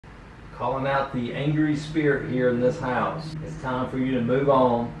calling out the angry spirit here in this house. It's time for you to move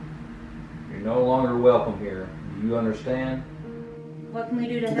on. You're no longer welcome here. Do you understand? What can we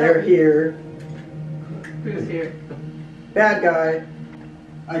do to help? They're here. Who's here? Bad guy.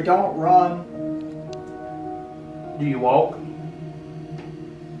 I don't run. Do you walk?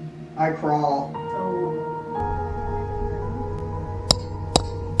 I crawl. Oh.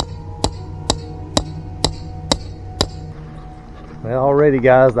 Well, already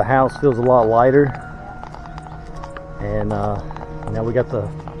guys, the house feels a lot lighter. And now we got the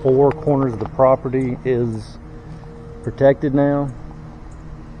four corners of the property is protected now.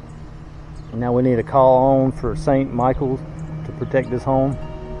 And now we need a call on for St. Michael to protect this home.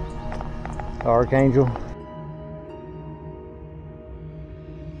 The Archangel.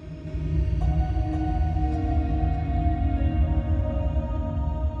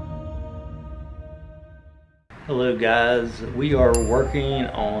 Hello guys, we are working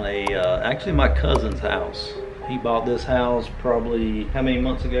on actually my cousin's house. He bought this house probably, how many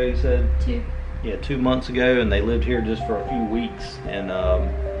months ago you said? 2. Yeah, 2 months ago, and they lived here just for a few weeks, and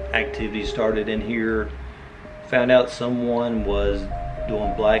activity started in here. Found out someone was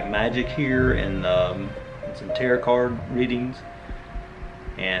doing black magic here and some tarot card readings,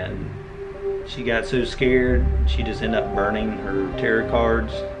 and she got so scared she just ended up burning her tarot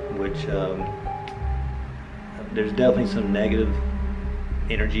cards, which there's definitely some negative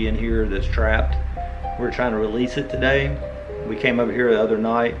energy in here that's trapped. We're trying to release it today. We came over here the other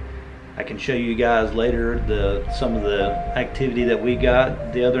night. I can show you guys later some of the activity that we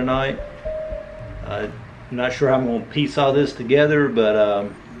got the other night. I'm not sure how I'm going to piece all this together,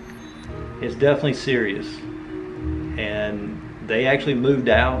 but it's definitely serious. And they actually moved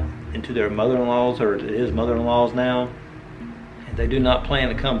out into their mother-in-law's, or to his mother-in-law's now. And they do not plan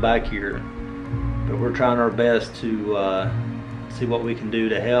to come back here. But we're trying our best to see what we can do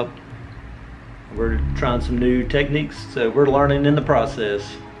to help. We're trying some new techniques, so we're learning in the process.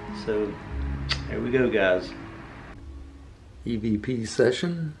 So here we go, guys. EVP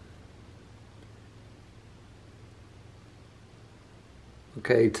session.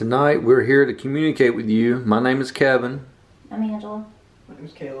 Okay, tonight we're here to communicate with you. My name is Kevin. I'm Angela. My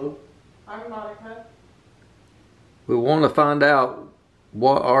name's Caleb. I'm Monica. We want to find out,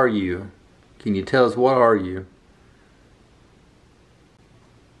 what are you? Can you tell us, what are you?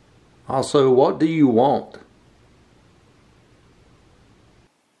 Also, what do you want?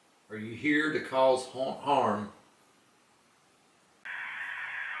 Are you here to cause harm? Okay, tonight we're here to communicate with you. My name is Kevin. Hi, Angela.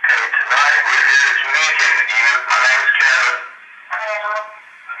 This is Caleb. I'm Monica. We want to find out,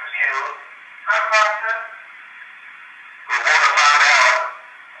 what are you? Can you tell us, what are you?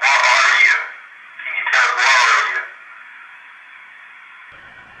 Also, what do you want?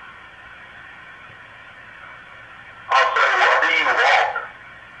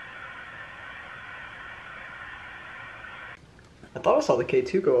 I thought I saw the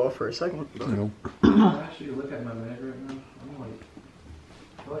K2 go off for a second. No. Actually, look at my leg right now. I'm like,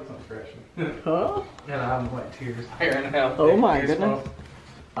 I feel like I'm scratching. Huh? Yeah, I'm like tears right now. Oh my Tears goodness. fall.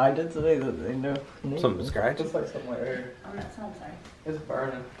 I did say that they know. Something scratched? It's like something right here. Oh, that sounds sorry. It's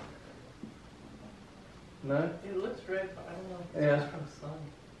burning. No? It looks red, but I don't know if Yeah. it's from the sun.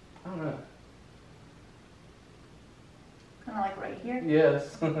 I don't know. Kind of like right here.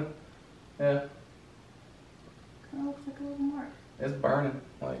 Yes. Yeah. Kind of looks like a little mark. It's burning.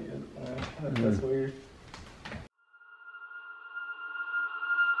 Like, that's weird.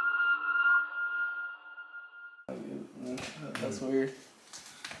 That's weird.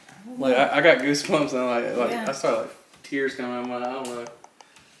 Like I got goosebumps and like Yeah. I started like tears coming out of my eye. I don't know.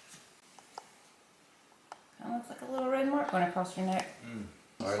 Kind of looks like a little red mark going across your neck.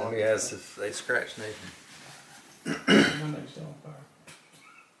 Alright, let me ask if they scratched Nathan. My neck's still on fire.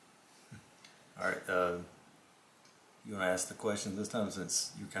 Alright, you want to ask the questions this time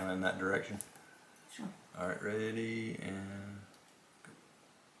since you're kind of in that direction? Sure. Alright, ready, and...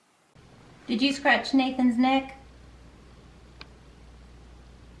 Did you scratch Nathan's neck?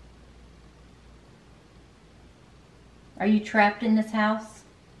 Are you trapped in this house?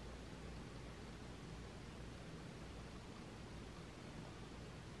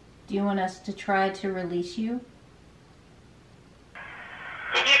 Do you want us to try to release you?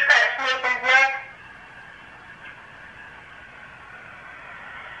 Did you scratch Nathan's neck?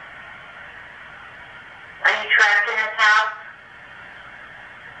 Are you trapped in this house?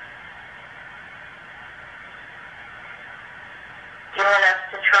 Do you want us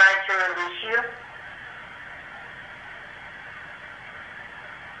to try to release you?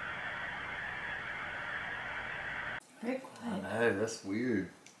 Very I quiet. know, that's weird.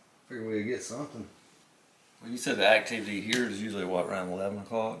 Figured we'd get something. Well, you said the activity here is usually what, around 11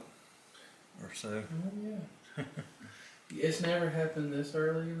 o'clock? or so. Oh, yeah. It's never happened this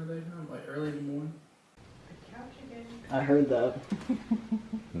early in the daytime, like early in the morning. I heard that.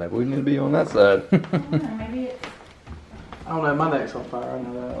 Maybe we need to be on that side. I don't know, maybe it's I don't know, my neck's on fire, I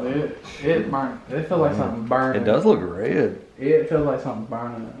know that. Like, it burnt. It feels like something burning. It does look red. It feels like something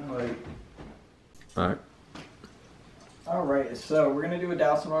burning. Like, Alright. Alright, so we're going to do a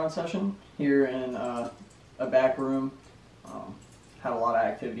douse and rod session here in a back room. Had a lot of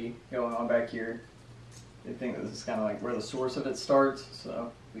activity going on back here. I think this is kind of like where the source of it starts,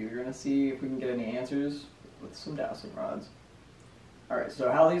 so we're going to see if we can get any answers with some dowsing rods. Alright,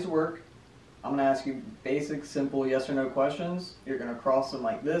 so how these work, I'm going to ask you basic, simple yes or no questions. You're going to cross them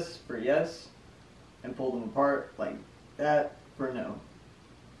like this for yes, and pull them apart like that for no.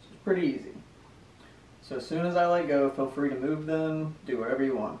 It's pretty easy. So as soon as I let go, feel free to move them, do whatever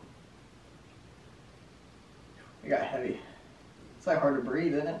you want. It got heavy. It's like hard to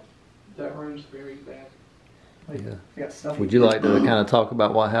breathe, isn't it? that room's very bad. Yeah. You got stuff. Would you like to kind of talk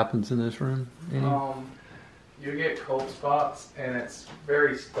about what happens in this room? You get cold spots, and it's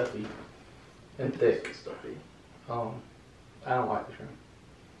very stuffy and thick. Stuffy. I don't like this room.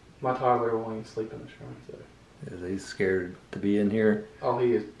 My toddler won't even sleep in this room. So. Is he scared to be in here? Oh,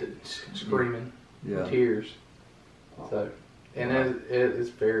 he is screaming, Yeah. tears. So, and it is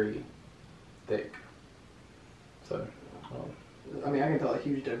very thick. So, I mean, I can tell a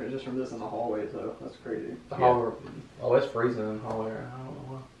huge difference just from this in the hallway, though. That's crazy. the hallway. Oh, it's freezing in the hallway. I don't know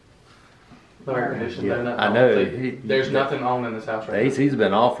why. No air conditioning. Yeah, no nothing I on. know. There's nothing on in this house The right now. AC's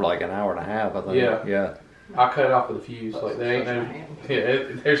been off for like an hour and a half, I think. Yeah. Yeah. I cut it off with a fuse. Like there ain't no. Yeah,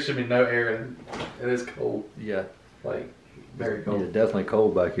 there should be no air in. It is cold. Yeah. Like very Yeah, cold. definitely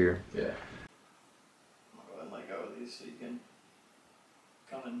cold back here. Yeah. I'll go ahead and let go of these so you can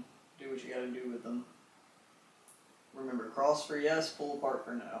come and do what you gotta do with them. Remember, cross for yes, pull apart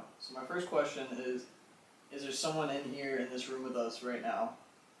for no. So my first question is there someone in here in this room with us right now?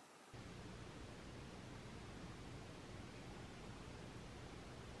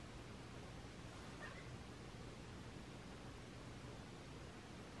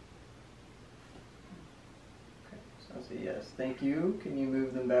 Okay, so I say yes. Thank you. Can you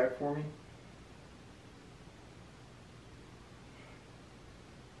move them back for me?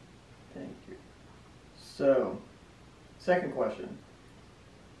 Thank you. So, second question.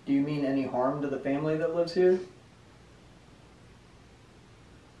 Do you mean any harm to the family that lives here?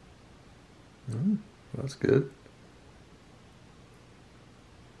 That's good.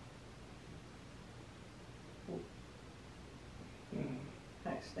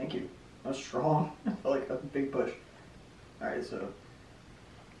 Nice, thank you. That was strong. I felt like a big push. Alright, so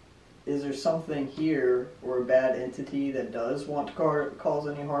is there something here or a bad entity that does want to cause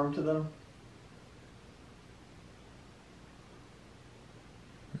any harm to them?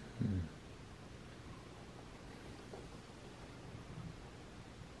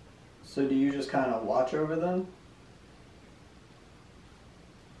 So do you just kind of watch over them?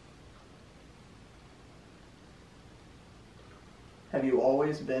 Have you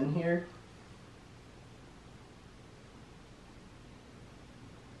always been here?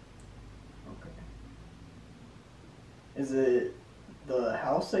 Okay. Is it the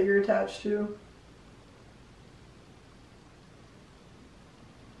house that you're attached to?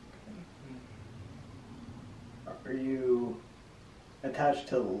 Are you attached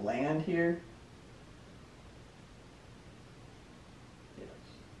to the land here? Yes.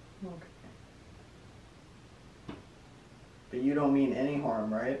 Okay. But you don't mean any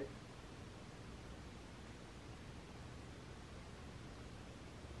harm, right?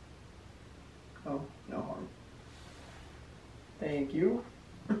 Oh, no harm. Thank you.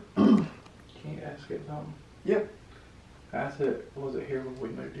 Can you ask it something? Yep. Ask it. Was it here when we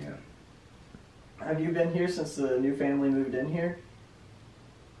moved in? Have you been here since the new family moved in here?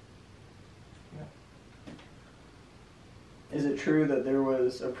 Yeah. Is it true that there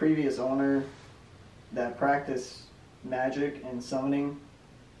was a previous owner that practiced magic and summoning?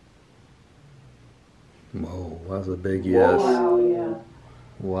 Whoa, that's a big yes. wow, yeah.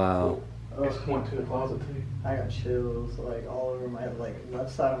 Wow. Just went to the closet too. I got chills like all over my left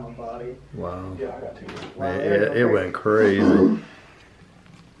side of my body. Wow. Yeah, I got two. Wow, It went crazy.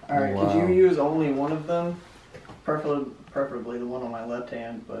 Alright, Wow. could you use only one of them? Preferably the one on my left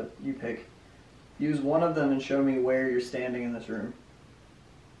hand, but you pick. Use one of them and show me where you're standing in this room.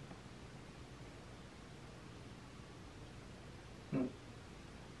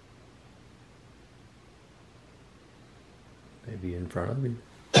 Maybe in front of me.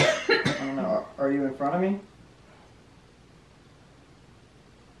 I don't know. Are you in front of me?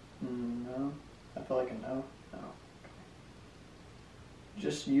 No. I feel like a no. No.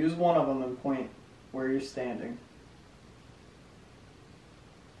 Just use one of them and point where you're standing.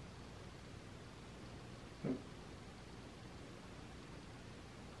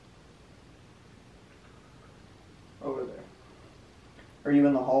 Over there. Are you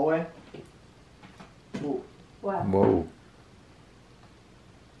in the hallway? Ooh. Wow. Whoa.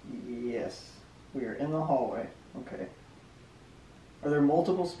 Yes. We are in the hallway. Okay. Are there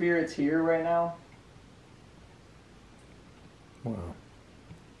multiple spirits here right now? Wow.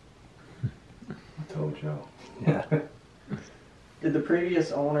 I told y'all. Yeah. Did the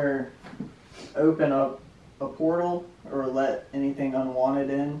previous owner open up a portal or let anything unwanted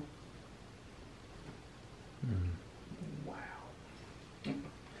in? Wow.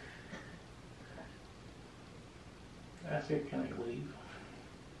 I said, can I leave?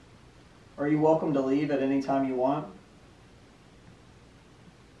 Are you welcome to leave at any time you want?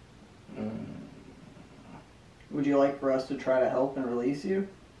 Would you like for us to try to help and release you?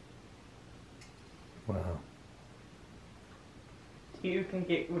 Wow. Do you think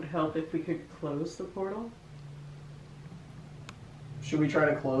it would help if we could close the portal? Should we try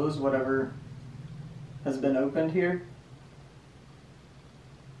to close whatever has been opened here?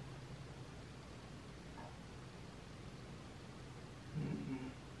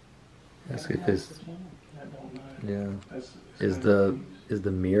 Ask if it's, I don't know. yeah. That's, Is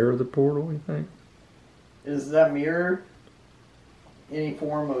the mirror the portal, you think? Is that mirror any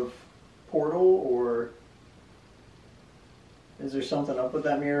form of portal, or is there something up with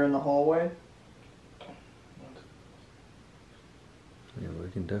that mirror in the hallway? Yeah, we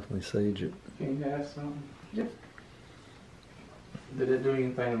can definitely sage it. Can you ask something? Yep. Did it do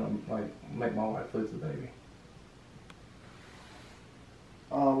anything like make my wife lose the baby?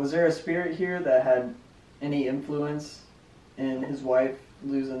 Was there a spirit here that had any influence in his wife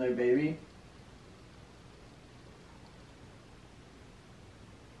losing their baby?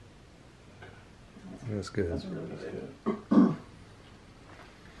 That's good. That's really That's good. good.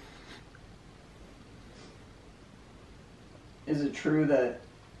 Is it true that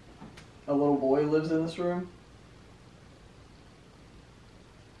a little boy lives in this room?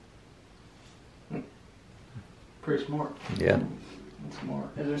 Pretty smart. Yeah. That's smart.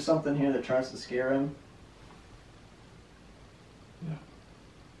 Is there something here that tries to scare him? Yeah.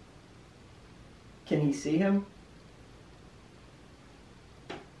 Can he see him?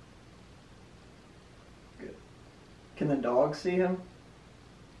 Good. Can the dog see him?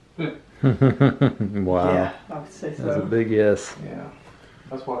 Wow. Yeah, I would say That's a so. big yes. Yeah.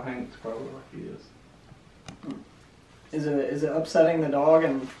 That's what Hank's probably like he is. Is it upsetting the dog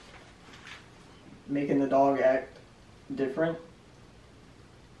and making the dog act different?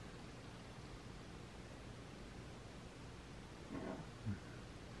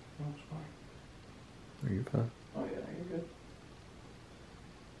 That's fine. Are you fine? Oh yeah, you're good.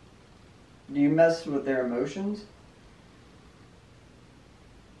 Do you mess with their emotions?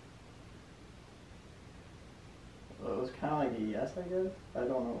 Well, it was kind of like a yes, I guess. I don't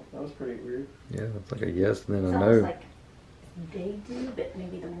know. That was pretty weird. Yeah, it's like a yes and then It's a almost no. like they do, but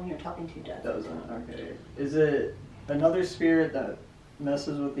maybe the one you're talking to does. Doesn't. Okay. Is it another spirit that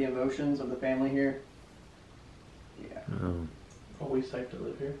messes with the emotions of the family here? Yeah. Oh. Are we safe to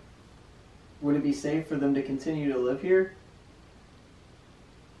live here? Would it be safe for them to continue to live here?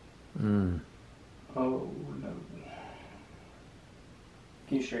 Mm. Oh no.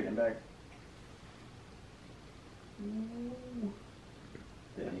 Can you straighten it back?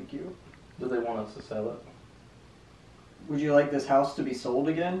 Thank you. Do they want us to sell it? Would you like this house to be sold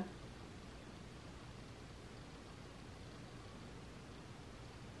again?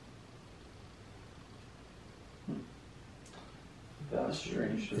 That's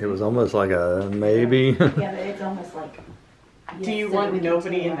strange. It was almost like a maybe. Yeah, but it's almost like. Do you yes, that want we can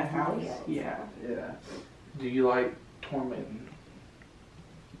nobody take in the off house? yes. Yeah. Yeah. Do you like tormenting?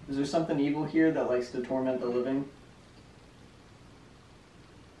 Is there something evil here that likes to torment the living?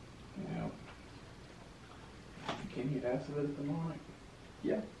 Yeah. Can you ask if it's demonic?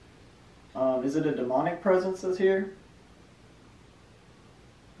 Yeah. Is it a demonic presence that's here?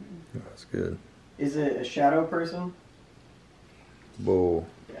 That's good. Is it a shadow person? Whoa.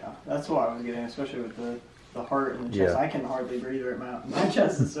 Yeah, that's what I was getting, especially with the heart and the chest. Yeah. I can hardly breathe right now. My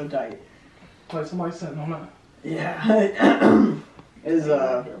chest is so tight. Like somebody sitting on it. Yeah. Is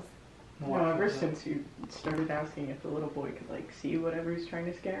No, ever since you started asking if the little boy could like see whatever he's trying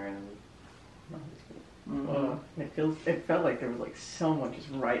to scare him. It felt like there was like someone just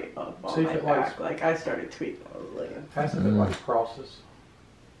right up on See if my it back. likes- Like I started tweeting. I was like, Has to be like crosses.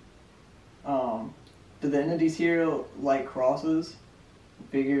 do the entities here like crosses,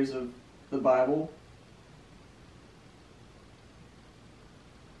 figures of the Bible?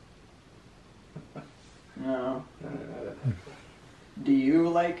 No. No. Do you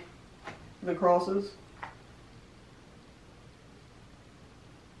like the crosses?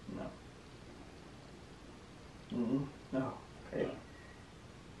 No. No. Okay.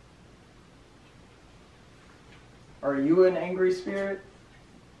 Are you an angry spirit?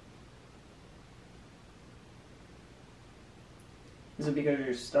 Is it because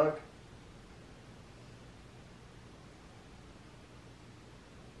you're stuck?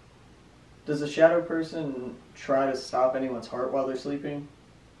 Does a shadow person try to stop anyone's heart while they're sleeping?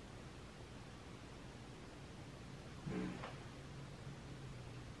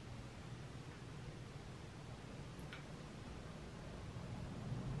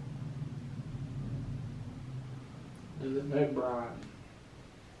 Does it know Brian?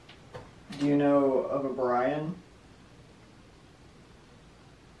 Do you know of a Brian?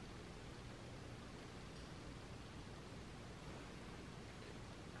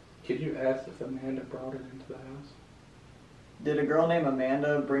 Could you ask if Amanda brought it into the house? Did a girl named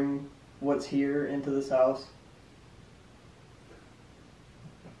Amanda bring what's here into this house?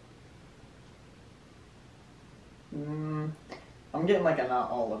 I'm getting like a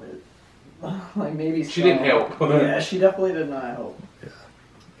not all of it. Like maybe She some. didn't help. Yeah, she definitely did not help. Yeah.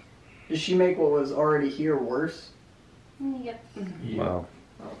 Did she make what was already here worse? Yep. Yeah. Wow.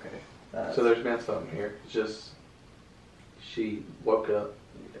 Okay. So there's been something here. It's just she woke up.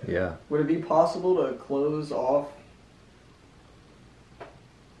 Yeah. Would it be possible to close off?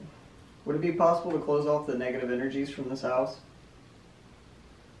 Would it be possible to close off the negative energies from this house?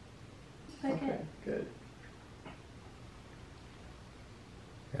 Okay. Good.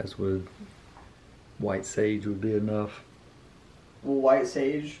 As would white sage would be enough. Will white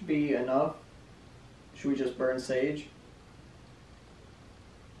sage be enough? Should we just burn sage?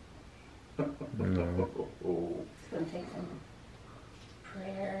 No. It's gonna take some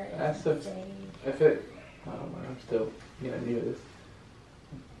prayer That's and a- sage. If it, I don't know. I'm still new at this.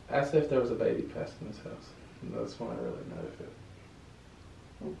 Ask if there was a baby passed in this house. And that's when I really know if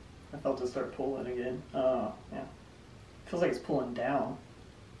it. I felt it start pulling again. Yeah. Feels like it's pulling down.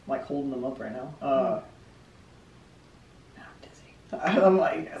 I'm like holding them up right now. I'm dizzy. I'm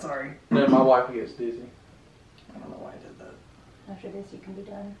like, sorry. No, my wife gets dizzy. I don't know why I did that. After this, you can be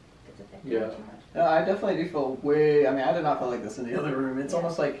done. If it's affecting Yeah. you too much. Yeah, I definitely do feel way. I mean, I did not feel like this in the other room. It's Yeah.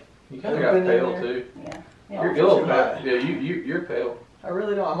 almost like You kind of got Open in pale there. too. Yeah. Oh, You're too bad. Yeah, you're pale. I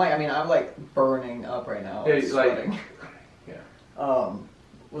really don't. I'm like, I mean, I'm like burning up right now. Yeah, I'm like- sweating. Yeah.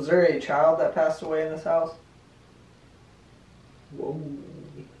 Was there a child that passed away in this house? Whoa.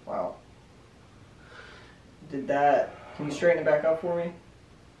 Wow. Did that? Can you straighten it back up for me?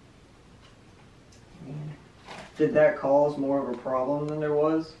 Did that cause more of a problem than there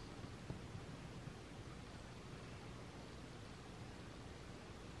was?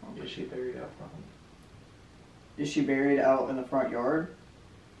 Is she buried out front? Is she buried out in the front yard?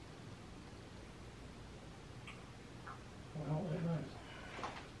 Well, who knows?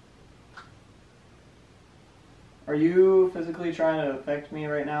 Are you physically trying to affect me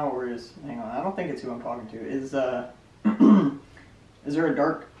right now, or is? Hang on, I don't think it's who I'm talking to. Is is there a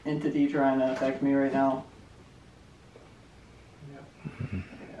dark entity trying to affect me right now? Yeah.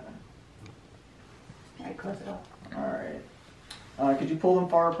 Alright, close it off. All right. Could you pull them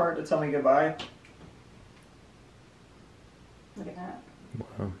far apart to tell me goodbye? Look at that.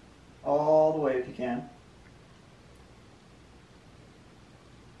 Wow. All the way if you can.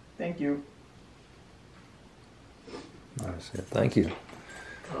 Thank you. Nice. Yeah, thank you.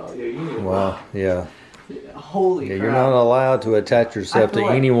 Oh yeah, you need. Wow. Yeah. Holy Yeah. crap. You're not allowed to attach yourself I feel to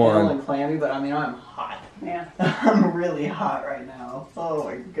like anyone. pale and clammy, but I mean, I'm hot. Yeah. I'm really hot right now. Oh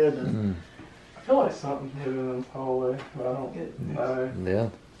my goodness. Mm. I feel like something's moving in the hallway, but I don't know. Yeah.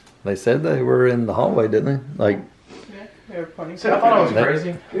 They said they were in the hallway, didn't they? Like, They were pointing. See, I thought I was That-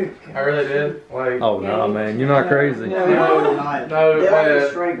 crazy. I really did. Like, oh no, man, you're not crazy. No, no, not. No, they like to man.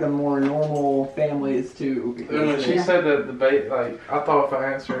 strike the more normal families too. And when Because she said that the baby, like, I thought if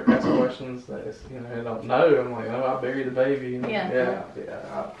I ask questions that it's, I don't know. I'm like, oh, I buried the baby. And Yeah.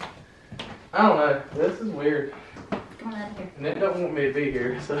 I don't know. This is weird, Come on out of here. and it don't want me to be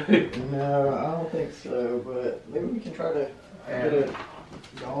here. So no, I don't think so. But maybe we can try to get it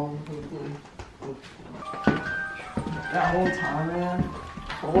going. That whole time, man.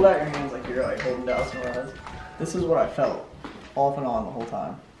 Hold out your hands like you're like holding down some rods. This is what I felt, off and on the whole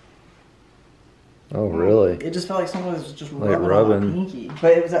time. Oh, really? It just felt like someone was just Like rubbing on rubbing. my pinky.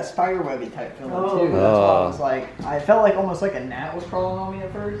 But it was that spiderwebby type feeling too. That's why I was like, I felt like almost like a gnat was crawling on me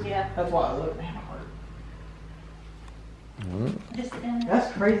at first. Yeah. That's why I looked, man, it hurt. Mm. Just sit down.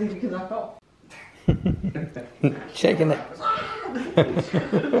 That's crazy because I felt. Shaking it.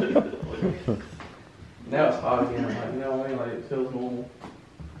 Now it's hot again. Like, you know what I mean? Like it feels normal.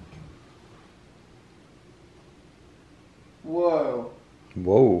 Whoa.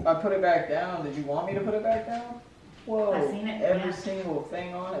 Whoa. I put it back down. Did you want me to put it back down? Whoa. I seen it, Every yeah. single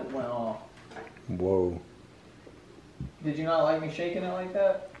thing on it went off. Whoa. Did you not like me shaking it like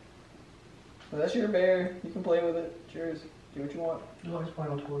that? Well, that's your bear. You can play with it. It's yours. Do what you want. No, I just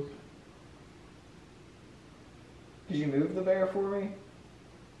playing on toys. Did you move the bear for me?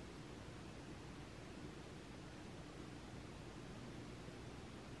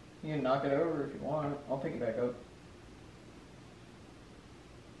 You can knock it over if you want. I'll pick it back up.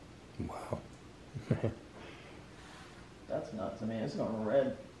 Wow. That's nuts. I mean, it's going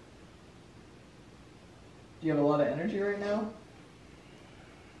red. Do you have a lot of energy right now?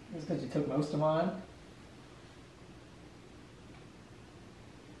 It's because you took most of mine.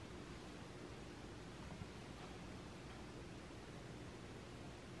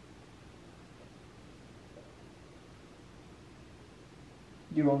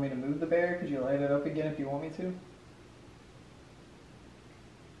 Do you want me to move the bear? Could you light it up again if you want me to?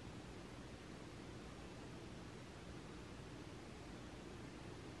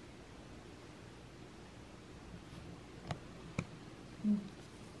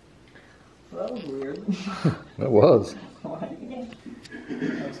 So that was weird. It was. That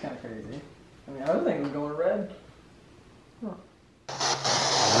was kind of crazy. I mean, I was thinking it was going red.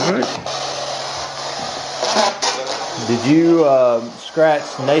 Alright. Did you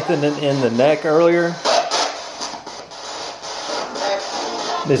scratch Nathan in the neck earlier?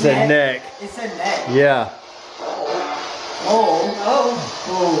 They said neck. It said neck. Yeah.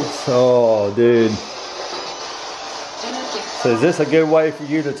 Oh, dude. So is this a good way for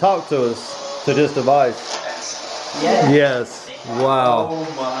you to talk to us to this device? Yeah. Yes. Wow. Oh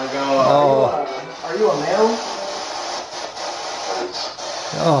my god. Oh. Are you a male?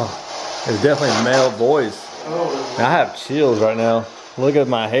 Oh. It's definitely a male voice. Oh. I have chills right now. Look at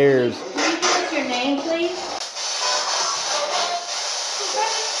my hairs. Can you give us your name, please?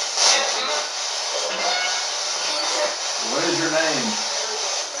 What is your name?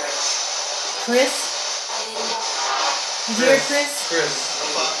 Chris. Is your Chris? Chris.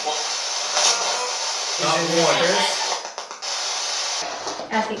 Not one.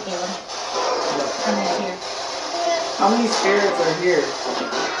 Ask it, Caleb. Come in here. How many spirits are here?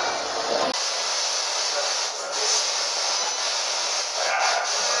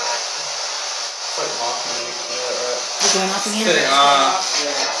 It's like mocking me. You're going off again? Yeah.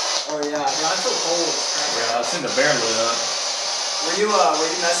 Oh yeah. No, I feel cold. Yeah, I've seen the bear lit up. Were you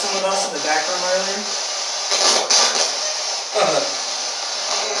messing with us in the back room earlier?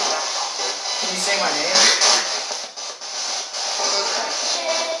 Can you say my name?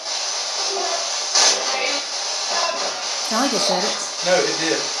 Sound like it said it. No, it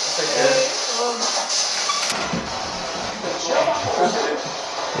did.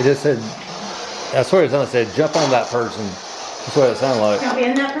 It just said, I swear it said, jump on that person. That's what it sounded like. Jump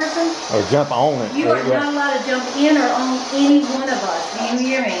in that person? Or jump on it. You are not allowed to jump in or on any one of us. Do you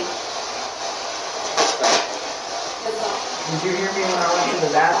hear me? Did you hear me when I went to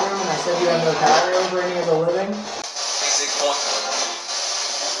the bathroom and I said you have no power over any of the living?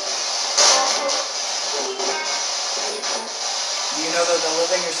 Do you know that the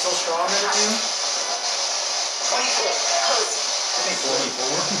living are still stronger than you? 24.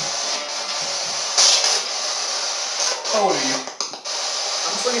 How old are you?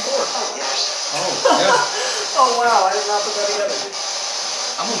 I'm 24. Oh, yeah. Oh wow, I did not put that together.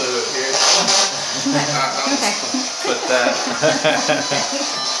 I'm gonna move it here. Okay. Put that.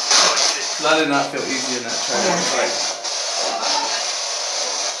 'Cause I did not feel easy in that track. Like,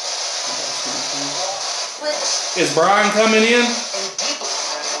 is Brian coming in? It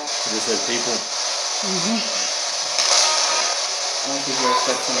just said people. I don't think you're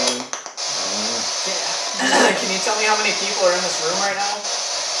expecting me. Can you tell me how many people are in this room right now?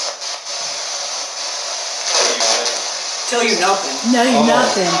 Tell you nothing. No, you're Oh.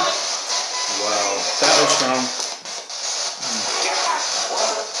 nothing. Wow, that was strong.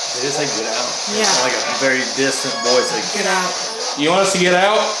 They just say get out. Yeah. It's like a very distant voice. Like, Get out. You want us to get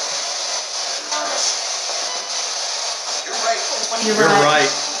out? You're you're right.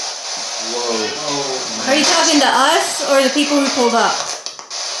 right. Whoa. Are you talking to us or the people who pulled up?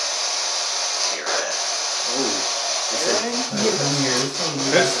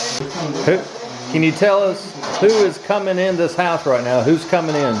 Can you tell us who is coming in this house right now? Who's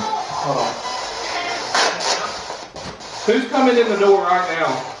coming in? Who's coming in the door right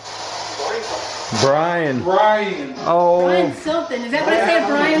now? Brian. Brian. Oh. Brian something. Is that what it said?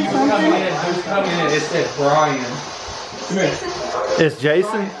 Brian Who's coming something? in? Who's coming in? It said Brian. Come here. It's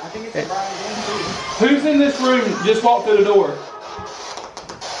Jason. I think it's Brian James. Who's in this room? Just walk through the door.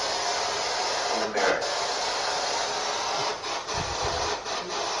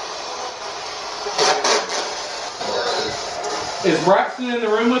 Is Braxton in the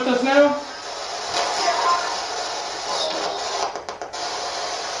room with us now?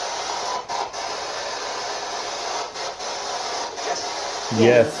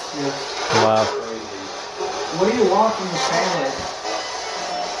 Yes. Wow. What do you want from the family?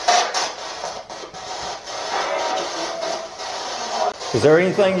 Is there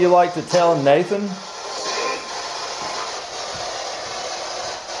anything you like to tell Nathan? It's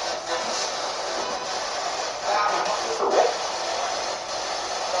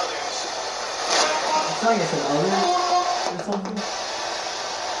like it's an other or something.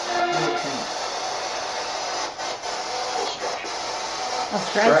 I'll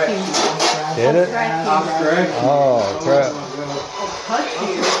scratch you. Did it? I'll scratch you. Oh, crap. Touch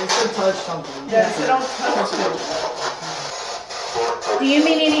you. It should touch something. Yes, it don't touch you. Do you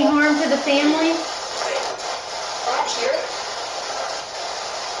mean any harm to the family?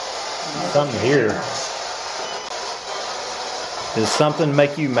 Something here. Does something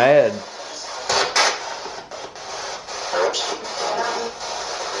make you mad?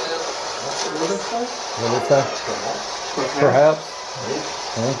 What is that? Perhaps.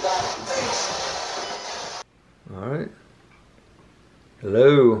 All right.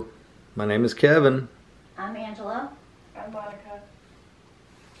 Hello. My name is Kevin. I'm Angela. I'm Monica.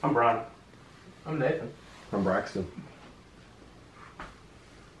 I'm Brian. I'm Nathan. I'm Braxton.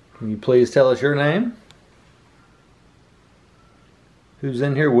 Can you please tell us your name? Who's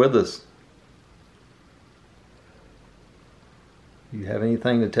in here with us? You have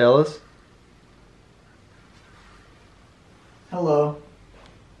anything to tell us? Hello.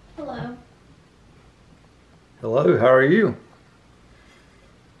 Hello. Hello, how are you?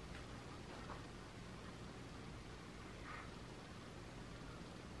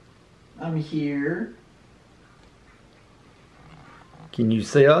 I'm here. Can you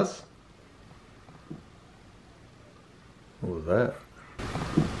see us? What was that?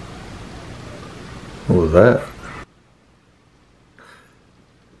 What was that?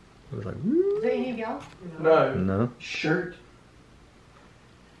 It was like, woo. Is there any of y'all? No. No. Shirt.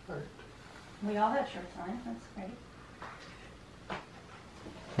 We all have shirts on. That's great.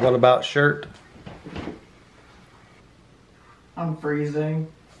 What about shirt? I'm freezing.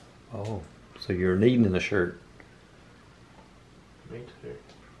 Oh, so you're needing a shirt. Me too.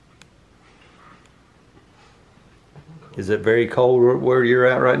 Is it very cold where you're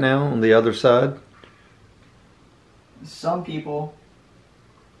at right now on the other side? Some people.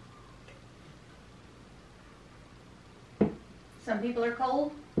 Some people are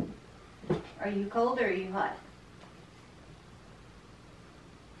cold. Are you cold or are you hot?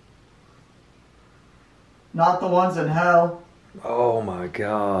 Not the ones in hell. Oh my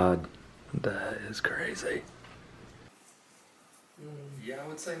God. That is crazy. Yeah, I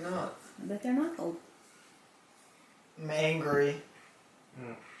would say not. But they're not cold. I'm angry.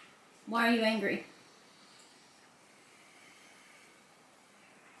 Why are you angry?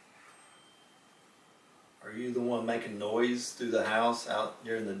 Are you the one making noise through the house out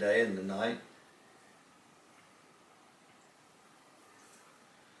during the day and the night?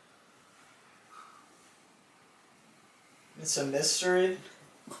 It's a mystery.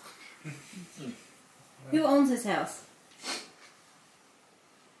 Who owns this house?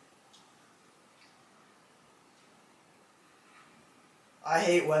 I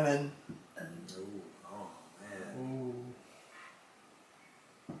hate women. Oh man.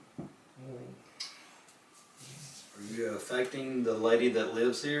 Are you affecting the lady that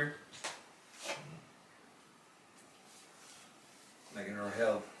lives here? Making her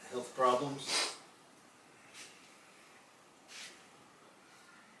have health problems?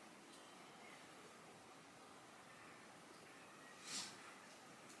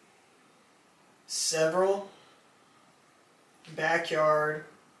 Several. Backyard.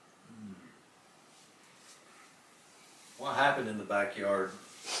 What happened in the backyard?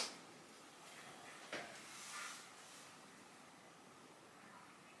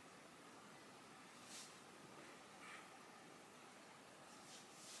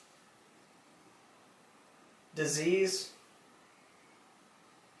 Disease.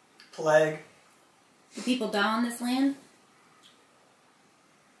 Plague. Do people die on this land?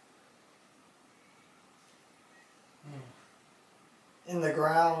 In the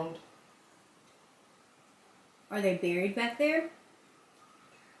ground. Are they buried back there?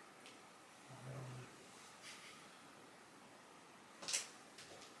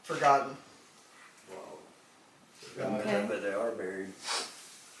 Forgotten. Okay. But they are buried.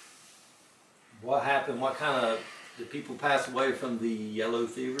 What happened? What kind of did people pass away from the yellow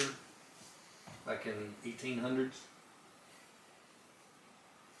fever back in 1800s?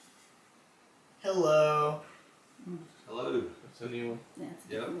 Hello. Hello. It's a new one. That's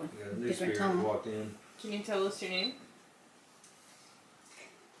a Yep. different one. We got a new Different spirit tone. walked in. Can you tell us your name?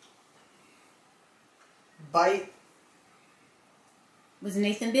 Bite. Was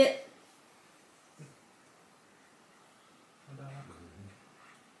Nathan bit?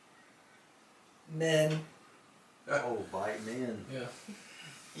 Men. Oh, biting in. Yeah.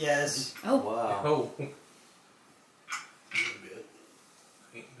 Yes. Oh. Wow. Oh. A little bit.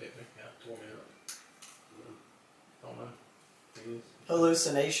 Ain't bit me. Yeah, tore me up. Don't know. It is.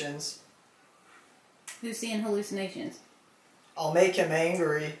 Hallucinations. Who's seeing hallucinations? I'll make him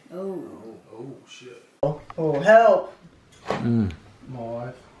angry. Oh. Oh shit. Oh, help. Mm. My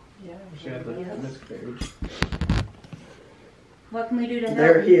wife. Yeah. She had the miscarriage. What can we do to help?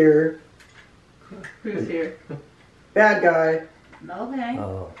 They're here. Who's here? Bad guy. Okay.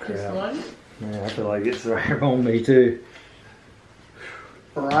 Oh Just crap. one? Man, I feel like it's right on me too.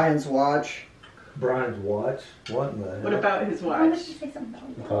 Brian's watch. Brian's watch. What in the hell? What about his Why would watch? you say something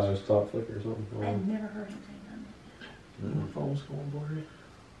about Thought it was top flicker or something. I've never heard him say that. My phone's going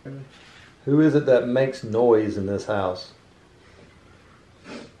blurry. Who is it that makes noise in this house?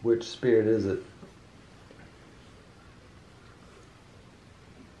 Which spirit is it?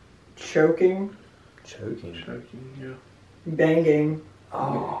 Choking. Choking. Choking, yeah. Banging.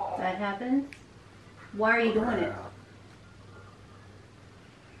 Oh. That happens? Why are you doing it?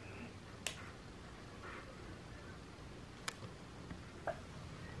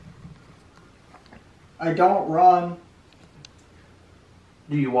 I don't run.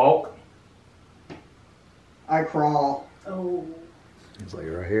 Do you walk? I crawl. Oh. It's like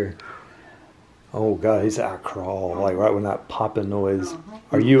right here. Oh god, he said I crawl, like right when that popping noise. Uh-huh.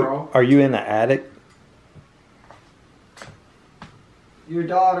 Are you in the attic? Your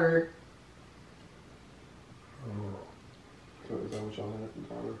daughter. So is that what y'all have from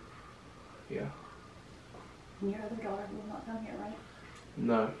Tyler? Yeah. And your other daughter will not come here, right?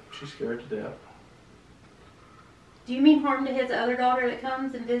 No, she's scared to death. Do you mean harm to his other daughter that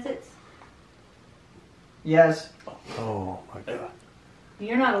comes and visits? Yes. Oh my god.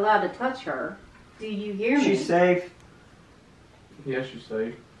 You're not allowed to touch her. Do you hear me? She's safe. Yeah, she's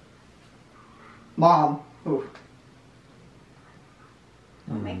safe. Mom. Ooh.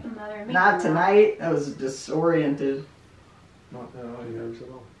 Make the mother. Make Not the mom. tonight. I was disoriented. Not that I noticed at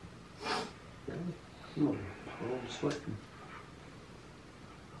all. Oh, sweating.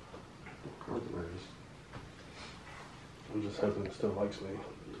 I'm just hoping it still likes me.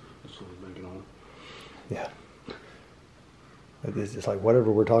 That's what I'm banking on. Yeah. It's just like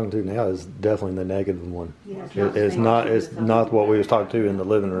whatever we're talking to now is definitely the negative one. Yeah, it's It's the same not. thing It's as not what we was talking to in the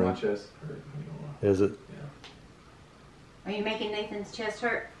living My room. chest hurt. Is it? Are you making Nathan's chest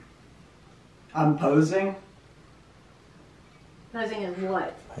hurt? I'm posing. Posing as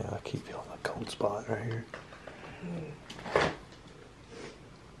what? Yeah, I keep feeling a cold spot right here.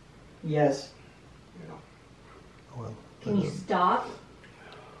 Yes. Well, Can you stop?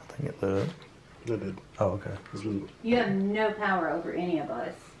 I think it lit up. I did. Oh, okay. It's been, You have no power over any of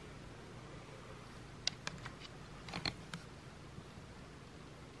us.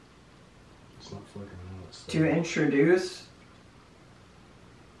 it's not flickering out. It's To introduce.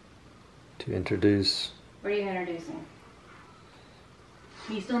 To introduce. Where are you introducing?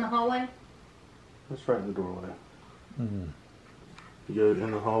 Are you still in the hallway? It's right in the doorway. Mm. You go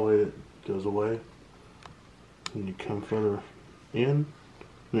in the hallway, it goes away. And you come further in,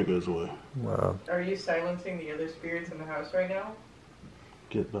 and it goes away. Wow. Are you silencing the other spirits in the house right now?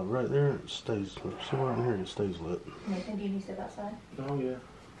 Get about right there, it stays. Somewhere in here, it stays lit. Nathan, do you need to step outside? Oh yeah.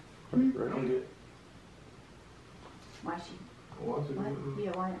 Right on it. Why is she? Why is it What? doing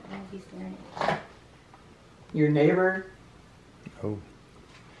Yeah, why is he staring at Your neighbor. Oh.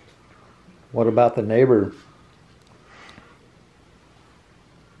 What about the neighbor? it?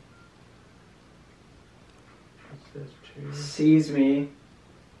 It says chair. Sees me.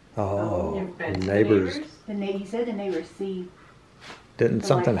 Oh, You fed to the neighbors. He said the neighbors see. Didn't the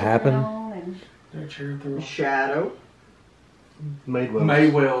something lights happen? on and Their chair through. Shadow. Madewell.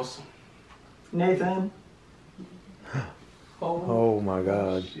 Maywells. Nathan. Oh my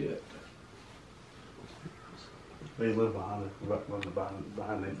God. Shit. They live behind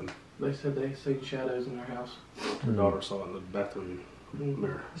behind Nathan. They said they see shadows in their house. Her daughter saw it in the bathroom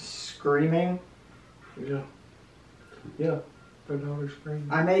mirror. Screaming. Yeah. Yeah. Their daughter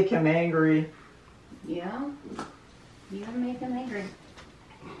screamed. I make him angry. yeah. You gotta make him angry.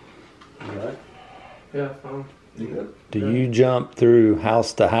 You right? Yeah, fine. You good? Do you jump through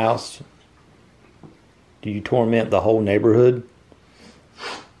house to house Do you torment the whole neighborhood?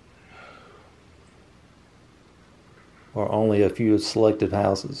 Or only a few selected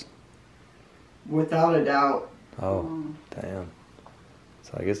houses? Without a doubt. Oh, damn.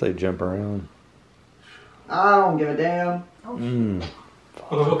 So I guess they jump around. I don't give a damn. Mm.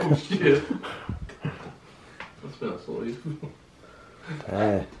 Oh shit. That smells sweet.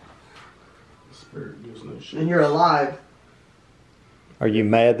 Dang. Spirit gives no shit. And you're alive. Are you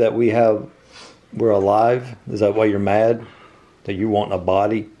mad that we're alive? Is that why you're mad? That you want a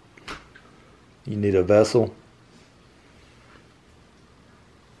body? You need a vessel?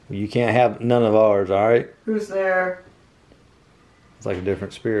 Well, you can't have none of ours, alright? Who's there? It's like a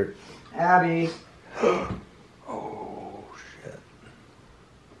different spirit. Abby. Oh, shit.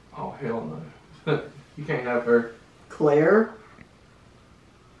 Oh hell no. You can't have her. Claire.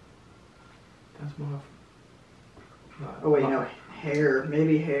 That's my. Oh wait, no. Hair.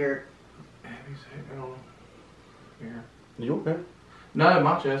 Maybe hair. Abby's hair. I don't know. Here. You okay? No,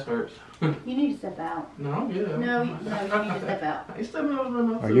 my chest hurts. You need to step out. No, I'm good. No, you need to step out. I ain't stepping out of my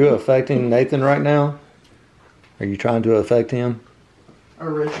mouth. Are you affecting Nathan right now? Are you trying to affect him? A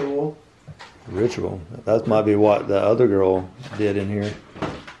ritual. Ritual. That might be what the other girl did in here.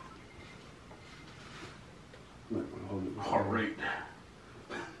 Heart rate.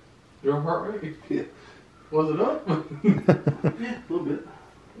 Your heart rate? Yeah. Was it up? A little bit.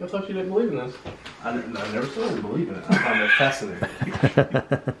 I thought you didn't believe in this. I never said I didn't believe in it. I find it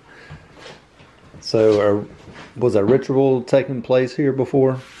fascinating. So, was a ritual taking place here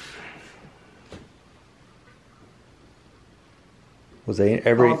before? Was they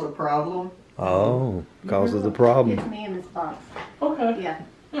every? Cause a problem. Oh, causes the problem. It's me in this box. Okay.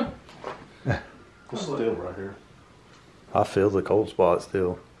 Yeah. It's still right here. I feel the cold spot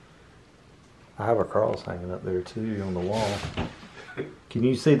still. I have a cross hanging up there too on the wall. Can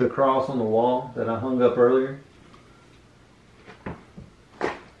you see the cross on the wall that I hung up earlier?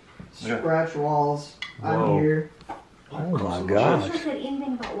 Scratch walls. Whoa. I'm here. Oh my I gosh. never said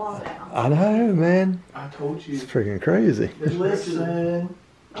anything about walls now. I know, man. I told you. It's freaking crazy. Listen.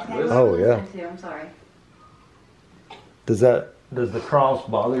 Okay. Oh, yeah. listen to, I'm sorry. Does the cross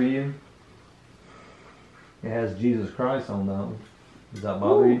bother you? It has Jesus Christ on that. Does that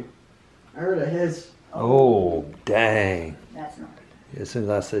bother you? I heard a hiss. Oh, dang. That's not. As soon as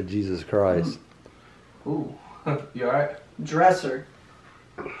I said Jesus Christ. Ooh. You alright? Dresser.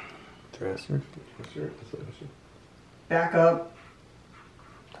 Dresser. Back up.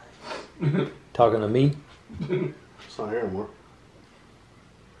 Talking to me? It's not here anymore.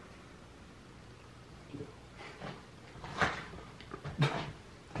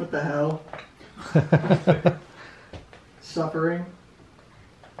 What the hell? Suffering.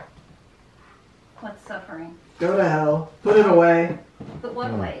 What's suffering? Go to hell. Put it away. But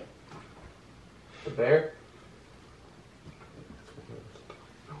what way? The bear?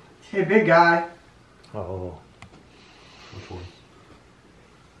 Hey, big guy. Oh. Which one?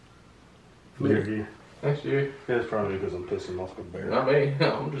 Yeah. Here. Next year. It's probably because I'm pissing off the bear. Not me.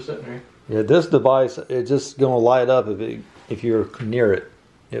 I'm just sitting here. Yeah, this device, it's just going to light up if you're near it.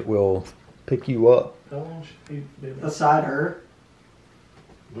 It will pick you up. How long should he be there? Beside her.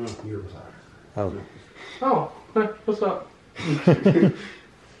 You're beside. Oh, Oh, what's up?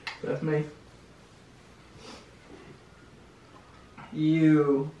 That's me.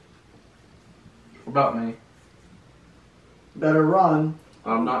 You What about me? better run.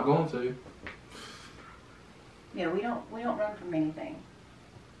 I'm not going to. Yeah, we don't run from anything.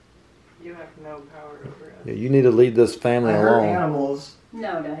 You have no power over us. yeah, you need to leave this I family hurt alone. animals.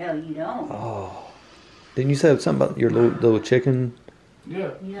 No, the hell you don't. Oh. Didn't you say something about your little chicken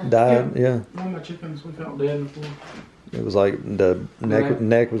Yeah. Yeah. died? Yeah. One of my chickens we found dead before. It was like the Neck.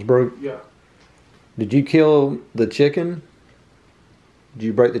 neck was broke. Yeah. Did you kill the chicken? Did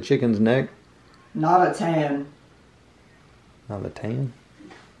you break the chicken's neck? Not a tan. Not the tan.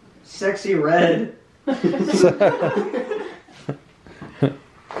 Sexy red.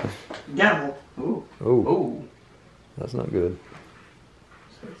 Devil. Ooh. Oh, Oh. that's not good.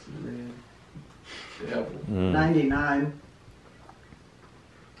 Sexy red. Devil. Mm. 99.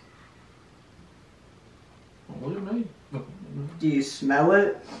 Look at me. Do you smell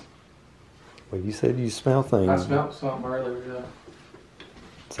it? Well, you said you smell things. I smelled something earlier, yeah.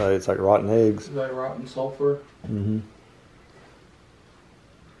 So it's like rotten eggs. Is that rotten sulfur? Mm-hmm.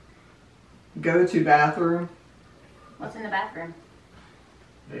 Go to bathroom. What's in the bathroom?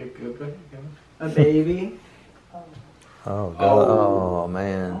 Hey, good thing. A baby. Oh, Oh, God. Oh. Oh,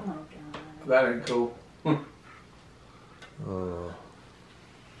 man. oh my god. That ain't cool. Oh.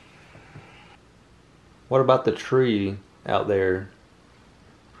 What about the tree out there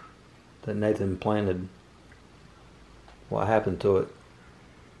that Nathan planted? What happened to it?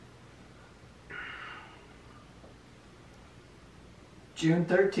 June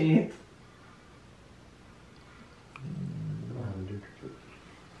 13th.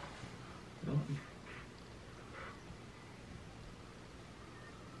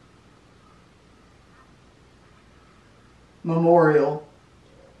 Memorial.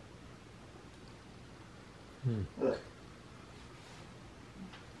 It's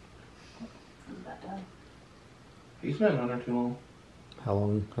about done. He's been under too long. How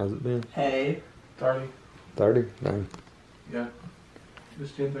long has it been? Hey. 30. 30? Dang. Yeah.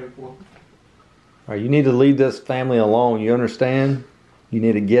 Just 10:34. All right, you need to leave this family alone. You understand? You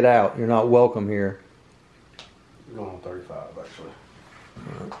need to get out. You're not welcome here. We're going on 35, actually.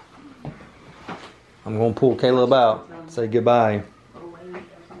 I'm going to pull Caleb out. Say goodbye. Or wait or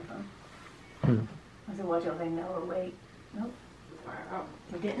something. I said, what y'all think? No, or wait. Nope.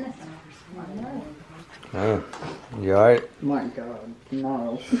 We didn't. I know. Oh, you all right? My God.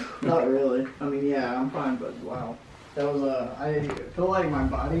 No. Not really. I mean, yeah, I'm fine, but wow. That was I feel like my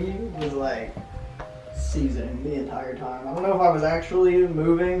body was like seizing the entire time. I don't know if I was actually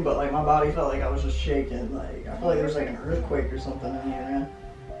moving, but like my body felt like I was just shaking. Like I feel like there was like an earthquake or something in here, man.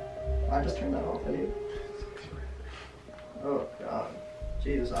 I just turned that off, dude. Oh God,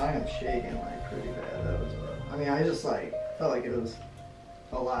 Jesus, I am shaking like pretty bad. That was I mean, I just like felt like it was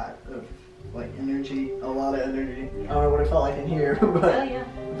a lot of like energy, a lot of energy. I don't know what it felt like in here, but Oh, yeah.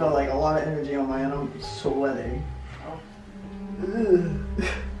 it felt like a lot of energy on my end. I'm sweating. Ugh. Did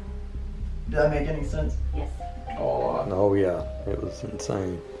that make any sense? Yes. Oh, yeah. It was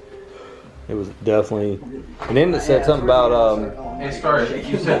insane. It was definitely... And then it said something about... It started,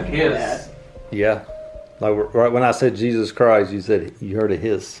 you said hiss. Yeah. Like right when I said Jesus Christ, you said you heard a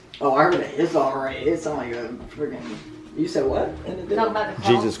hiss. Oh, I heard a hiss alright. It sounded like a freaking... You said what? Talking about the cross.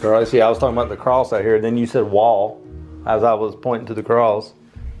 Jesus Christ. Yeah, I was talking about the cross out here. Then you said wall as I was pointing to the cross.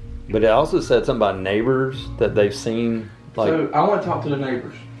 But it also said something about neighbors that they've seen. Like, So I want to talk to the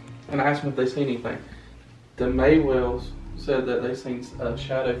neighbors and ask them if they see anything. The Maywells said that they seen a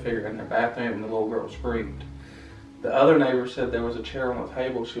shadow figure in their bathroom and the little girl screamed. The other neighbor said there was a chair on the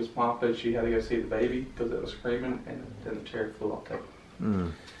table. She was mopping. She had to go see the baby because it was screaming, and then the chair flew off the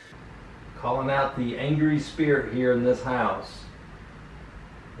table. Calling out the angry spirit here in this house.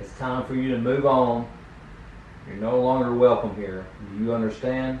 It's time for you to move on. You're no longer welcome here. Do you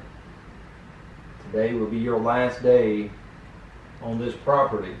understand? Today will be your last day on this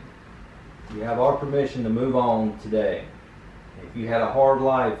property. You have our permission to move on today. If you had a hard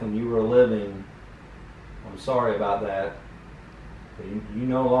life when you were living, I'm sorry about that. But you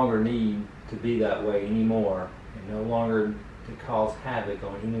no longer need to be that way anymore, and no longer to cause havoc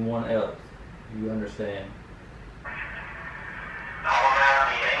on anyone else. Do you understand? Calling out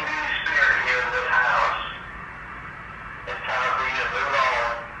the angry spirit here in this house. It's time for you to move on.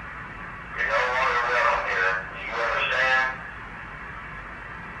 You're no longer welcome here. Do you understand?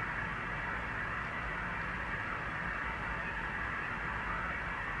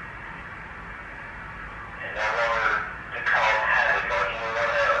 And no longer to cause havoc on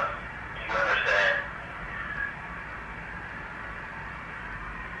anyone else. Do you understand?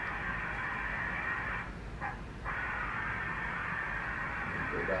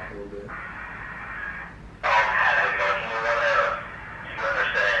 Go back a little bit. Cause havoc on anyone else. Do you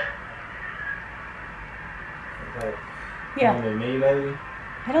understand? Okay. Yeah. Pointing at me, maybe?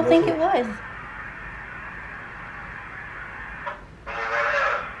 I don't think it was. Anyone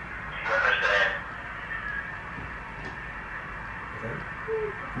else. Do you understand?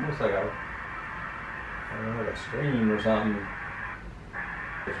 Almost like a, I don't know, like a scream or something. Well,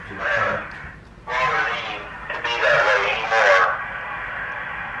 longer need to be that way anymore.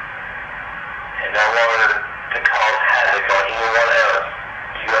 And no longer to cause havoc on anyone else.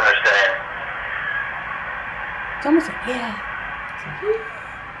 Do you understand? It's almost like, yeah.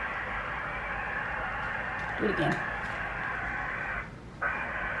 Do it again.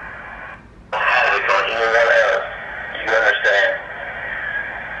 Havoc on anyone else. Do you understand?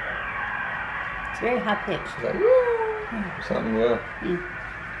 It's very high pitched. like, something, yeah.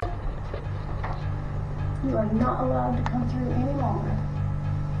 You are not allowed to come through any longer.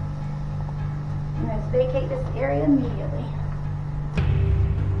 You must vacate this area immediately.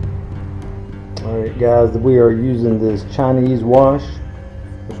 Alright guys, we are using this Chinese wash,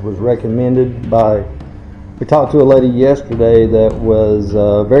 which was recommended by, we talked to a lady yesterday that was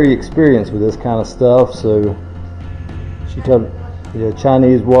very experienced with this kind of stuff, so she told the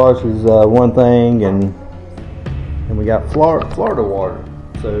Chinese wash is one thing, and we got Florida water,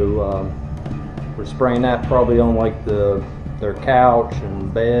 so we're spraying that probably on like their couch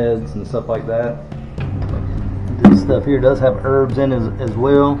and beds and stuff like that. This stuff here does have herbs in it as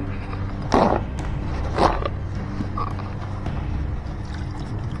well.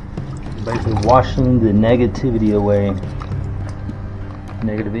 Basically washing the negativity away,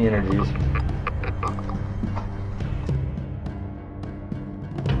 negative energies.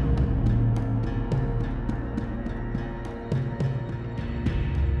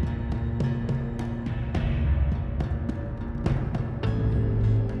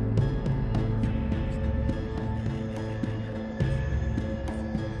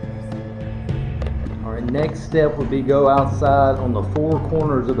 Next step would be go outside on the four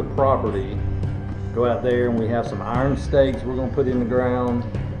corners of the property. Go out there and we have some iron stakes we're going to put in the ground.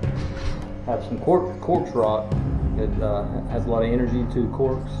 Have some corpse rock. It has a lot of energy to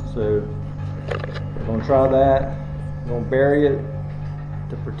corks, so we're going to try that. We're going to bury it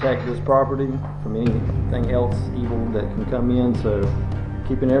to protect this property from anything else evil that can come in, so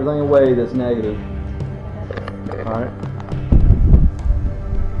keeping everything away that's negative. Alright.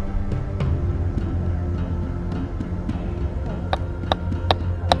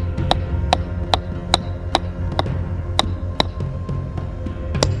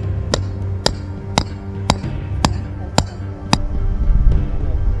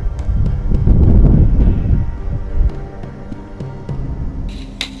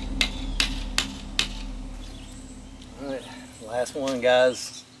 Last one,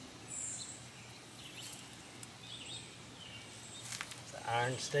 guys. It's the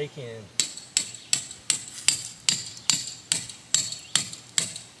iron stake in.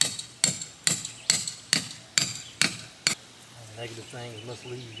 Negative things must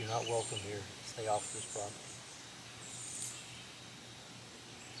leave. You're not welcome here. Stay off this property.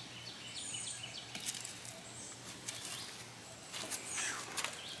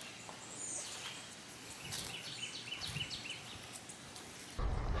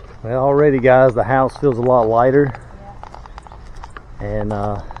 Well, already, guys, the house feels a lot lighter. And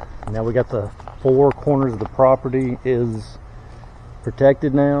now we got the four corners of the property is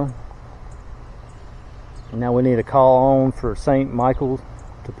protected now. And now we need a call on for St. Michael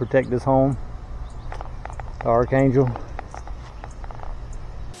to protect this home, the Archangel.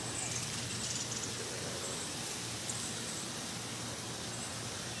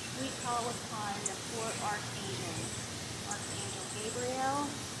 We call upon the four archangels: Archangel Gabriel,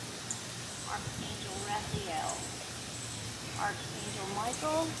 Archangel Raphael, Archangel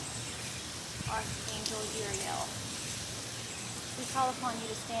Michael, Archangel Uriel. We call upon you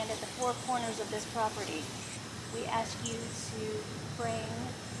to stand at the four corners of this property. We ask you to bring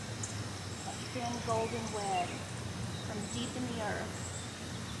a thin golden web from deep in the earth.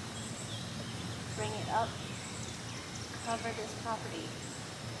 Bring it up, cover this property,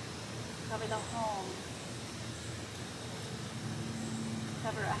 cover the home,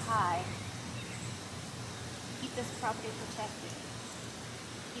 cover a high. Keep this property protected.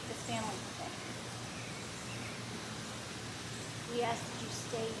 Keep this family protected. We ask that you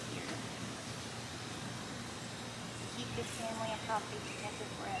stay here. Keep this family and property protected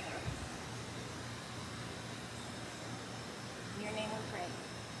forever. In your name we pray.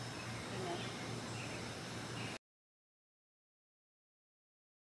 Amen.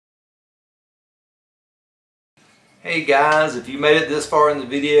 Hey guys, if you made it this far in the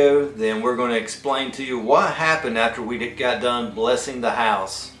video, then we're going to explain to you what happened after we got done blessing the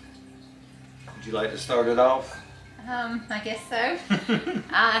house. Would you like to start it off? I guess so.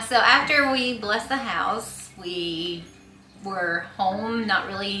 So after we blessed the house, we were home, not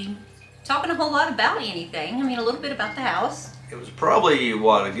really talking a whole lot about anything. I mean, a little bit about the house. It was probably,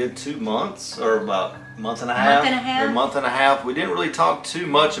 what, a good 2 months? Or about a month and a half? A month and a half. We didn't really talk too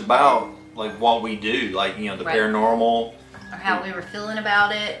much about, like, what we do. Like, you know, the paranormal. Or how we were feeling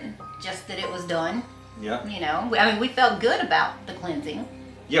about it. Just that it was done. Yeah. You know, I mean, we felt good about the cleansing.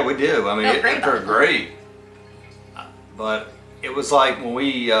 Yeah, we do. I mean, it felt great. But it was like when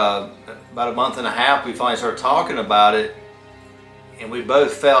we, about a month and a half, we finally started talking about it. And we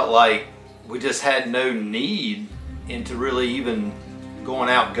both felt like we just had no need into really even going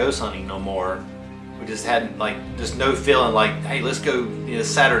out ghost hunting no more. We just had like just no feeling like, hey, let's go, you know,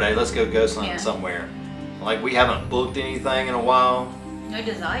 Saturday, let's go ghost hunting somewhere. Like we haven't booked anything in a while. No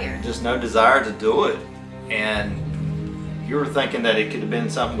desire. Just no desire to do it. And you were thinking that it could have been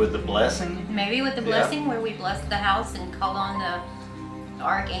something with the blessing? Maybe with the blessing where we blessed the house and called on the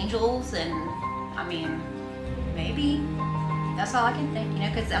archangels, and I mean, maybe. That's all I can think, you know,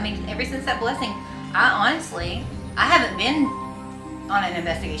 because I mean, ever since that blessing, I haven't been on an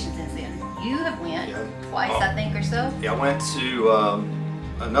investigation since then. You have went twice, I think, or so. Yeah, I went to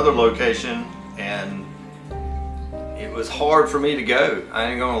another location, and it was hard for me to go. I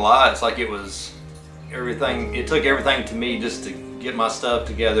ain't gonna lie. It's like it was everything. It took everything to me just to get my stuff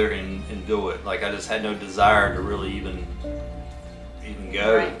together and do it. Like I just had no desire to really even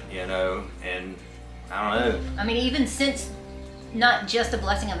go, Right. you know. And I don't know. I mean, even since not just the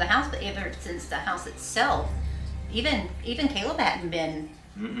blessing of the house, but ever since the house itself, even Caleb hadn't been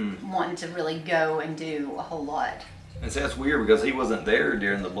wanting to really go and do a whole lot. And so that's weird because he wasn't there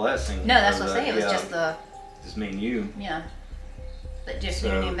during the blessing. No, that's what I say. It was just the just me and you. yeah. But just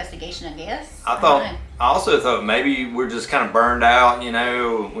doing the investigation, I guess. I don't know. also thought maybe we're just kind of burned out, you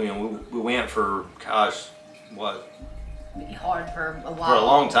know. We went for, gosh, what? It'd be hard for a while. For a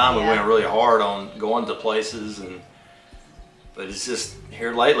long time, we Yeah. went really hard on going to places, but it's just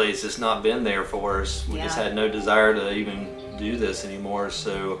here lately. It's just not been there for us. We just Yeah. had no desire to even do this anymore.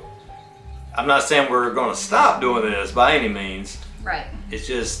 So I'm not saying we're going to stop doing this by any means. Right. It's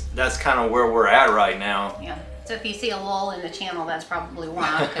just that's kind of where we're at right now. Yeah. So if you see a lull in the channel, that's probably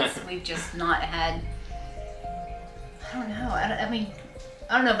why, because we've just not had. I don't know. I mean,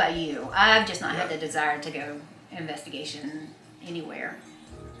 I don't know about you. I've just not had the desire to go investigation anywhere.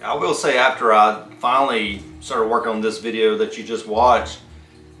 I will say, after I finally started working on this video that you just watched,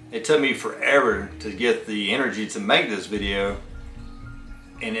 it took me forever to get the energy to make this video,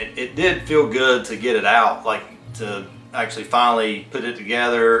 and it did feel good to get it out, like to actually finally put it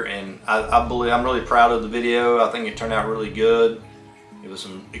together. And I believe I'm really proud of the video. I think it turned out really good. It was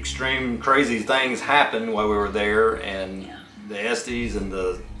some extreme crazy things happened while we were there, and the Estes and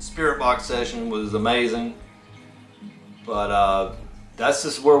the spirit box session was amazing. But that's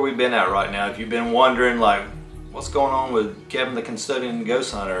just where we've been at right now. If you've been wondering, like, what's going on with Kevin the Custodian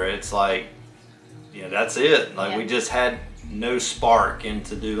Ghost Hunter, it's like, yeah, that's it. Like, we just had no spark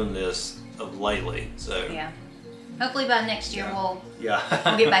into doing this of lately. So yeah, hopefully by next year we'll yeah,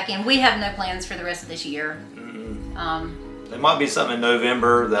 we'll get back in. We have no plans for the rest of this year. There might be something in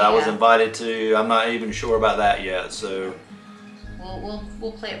November that I was invited to. I'm not even sure about that yet. So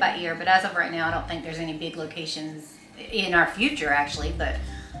we'll play it by ear. But as of right now, I don't think there's any big locations in our future, actually. But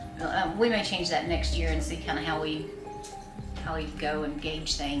we may change that next year and see kind of how we go and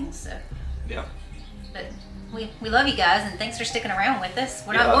gauge things. So yeah. But we love you guys, and thanks for sticking around with us.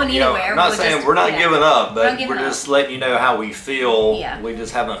 We're not going anywhere. I'm not saying we're not giving up, but giving we're just letting you know how we feel. Yeah. We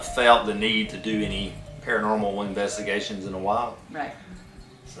just haven't felt the need to do any paranormal investigations in a while. Right.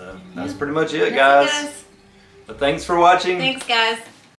 So that's pretty much it, That's guys. it, guys. But thanks for watching. Thanks, guys.